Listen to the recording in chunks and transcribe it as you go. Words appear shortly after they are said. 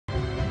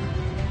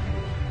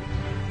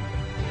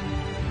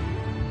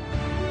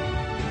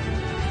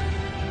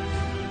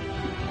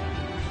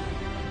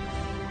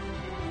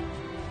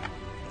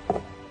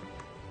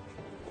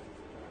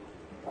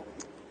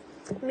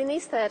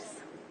Ministers,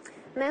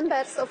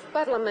 members of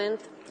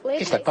parliament,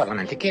 tisztelt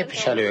parlamenti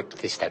képviselők,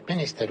 tisztelt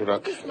miniszter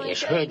urak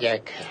és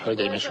hölgyek,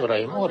 hölgyeim és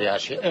uraim,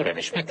 óriási öröm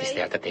és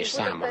megtiszteltetés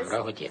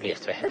számomra, hogy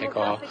részt vehetek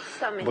a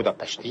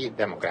budapesti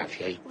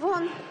demográfiai.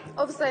 One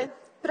of the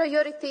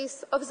priorities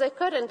of the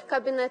current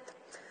cabinet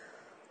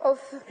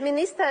of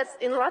ministers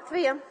in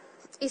Latvia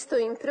is to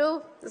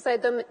improve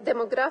the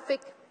demographic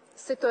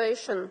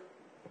situation.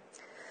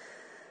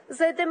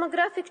 The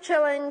demographic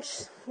challenge,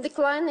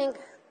 declining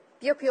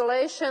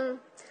population,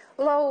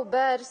 low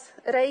birth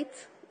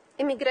rates,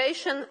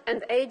 immigration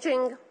and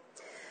aging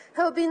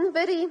have been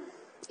very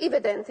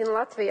evident in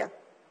Latvia.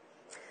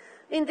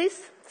 In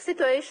this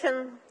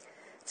situation,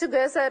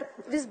 together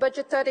with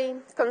budgetary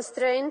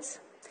constraints,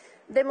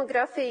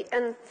 demography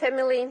and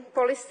family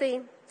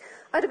policy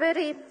are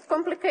very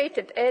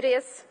complicated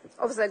areas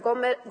of the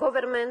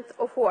government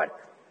of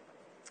work.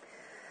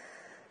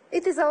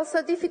 It is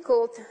also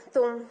difficult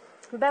to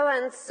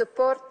balance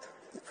support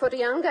for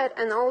younger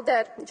and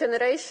older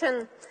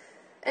generation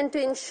and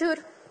to ensure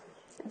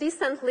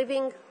decent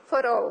living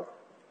for all.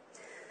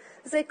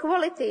 The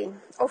quality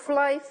of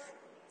life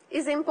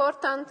is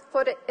important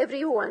for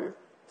everyone,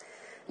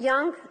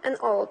 young and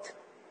old.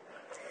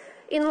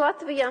 In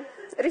Latvia,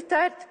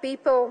 retired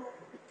people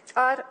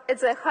are at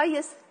the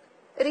highest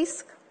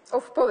risk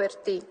of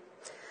poverty,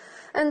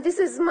 and this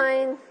is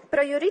my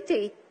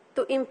priority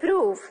to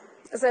improve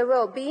the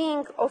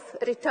well-being of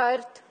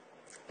retired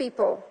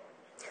people.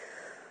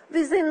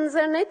 Within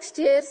the next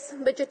year's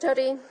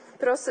budgetary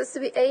process,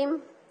 we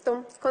aim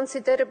to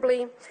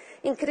considerably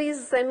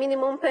increase the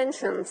minimum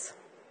pensions.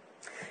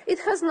 It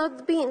has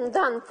not been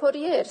done for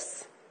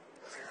years,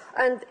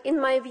 and in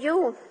my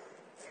view,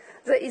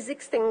 the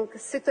existing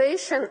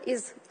situation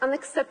is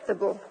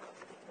unacceptable.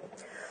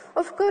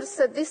 Of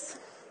course, this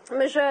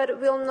measure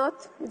will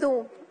not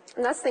do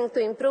nothing to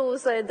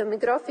improve the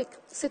demographic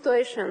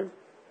situation.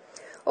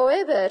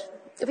 However,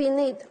 we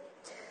need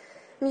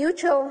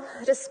mutual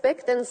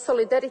respect and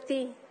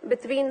solidarity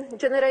between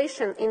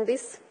generations in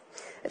this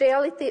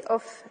reality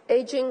of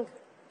aging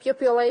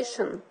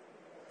population.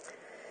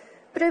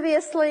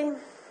 Previously,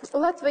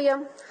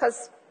 Latvia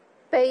has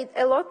paid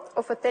a lot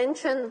of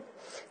attention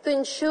to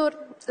ensure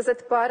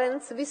that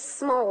parents with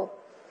small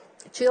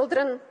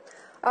children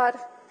are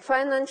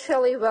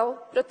financially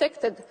well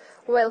protected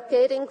while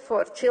caring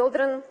for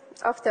children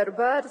after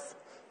birth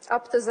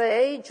up to the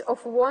age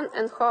of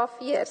 1.5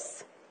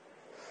 years.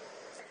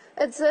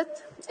 At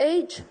that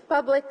age,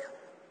 public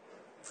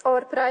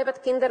or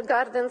private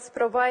kindergartens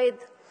provide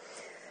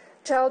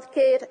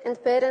childcare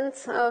and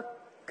parents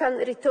can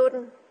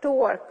return to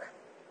work.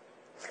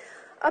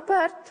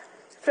 Apart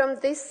from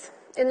this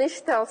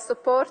initial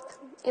support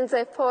in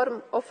the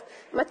form of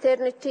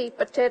maternity,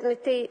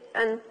 paternity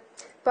and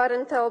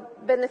parental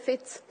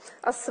benefits,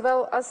 as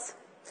well as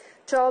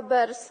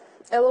childbirth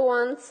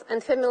allowance,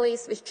 and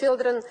families with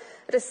children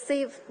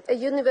receive a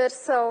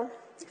universal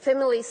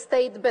family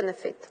state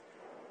benefit.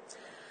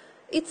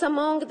 Its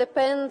amount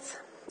depends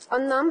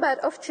on number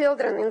of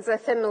children in the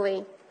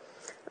family,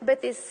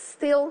 but it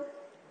still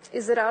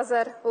is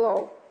rather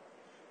low.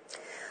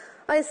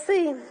 I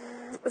see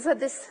that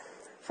this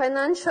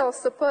financial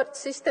support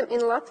system in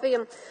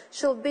Latvia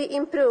should be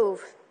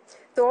improved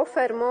to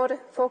offer more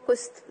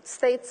focused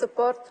state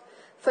support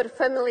for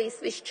families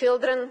with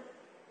children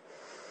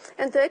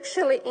and to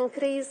actually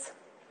increase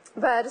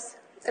birth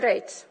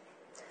rates.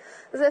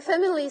 The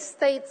family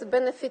state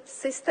benefit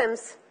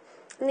systems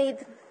need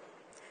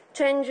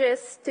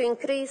changes to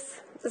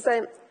increase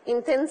the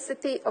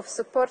intensity of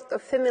support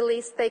of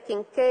families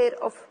taking care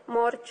of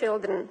more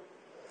children.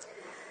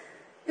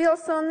 We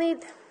also need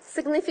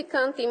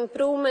significant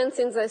improvements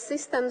in the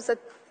systems that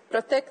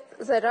protect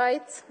the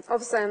rights of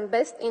the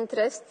best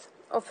interests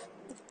of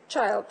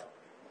child.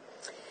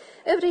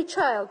 Every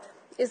child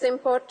is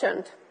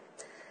important,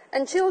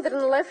 and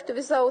children left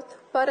without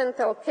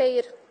parental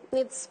care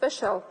need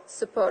special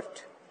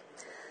support.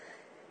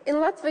 In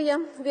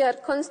Latvia, we are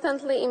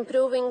constantly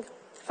improving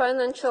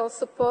financial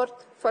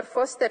support for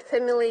foster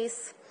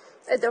families,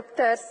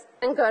 adopters,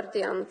 and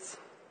guardians.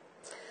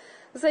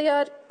 There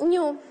are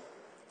new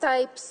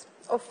types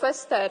of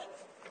foster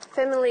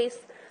families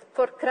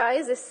for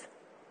crisis,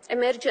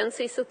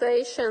 emergency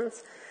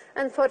situations,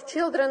 and for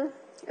children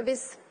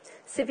with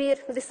severe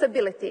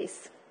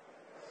disabilities.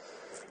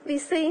 We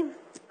see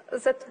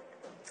that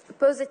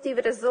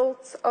positive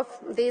results of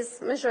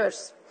these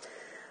measures.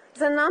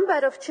 The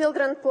number of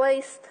children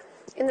placed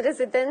in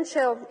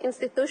residential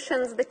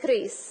institutions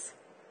decrease,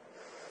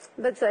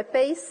 but the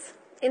pace,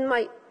 in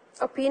my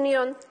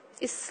opinion,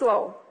 is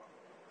slow.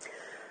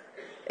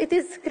 It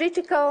is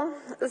critical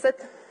that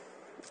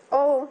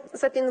all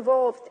that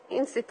involved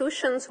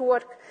institutions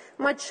work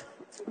much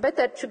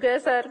better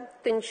together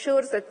to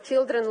ensure that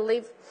children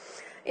live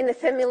in a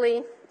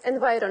family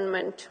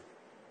environment.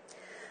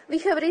 We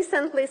have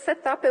recently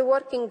set up a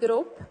working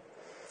group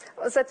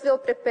that will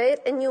prepare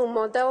a new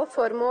model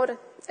for more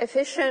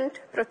efficient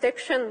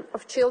protection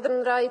of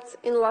children's rights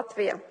in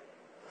Latvia.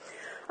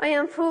 I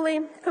am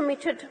fully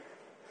committed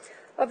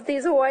of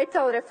these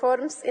vital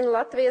reforms in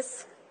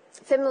Latvia's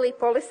family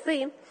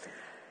policy.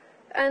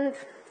 And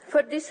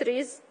for this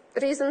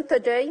reason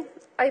today,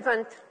 I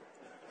want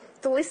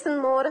to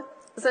listen more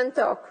than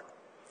talk.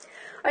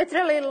 I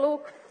really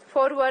look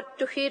forward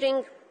to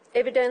hearing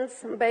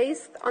evidence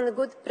based on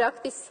good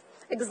practice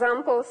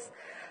examples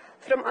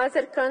from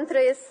other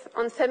countries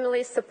on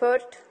family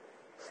support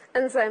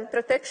and the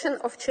protection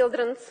of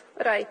children's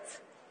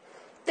rights.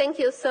 Thank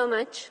you so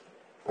much.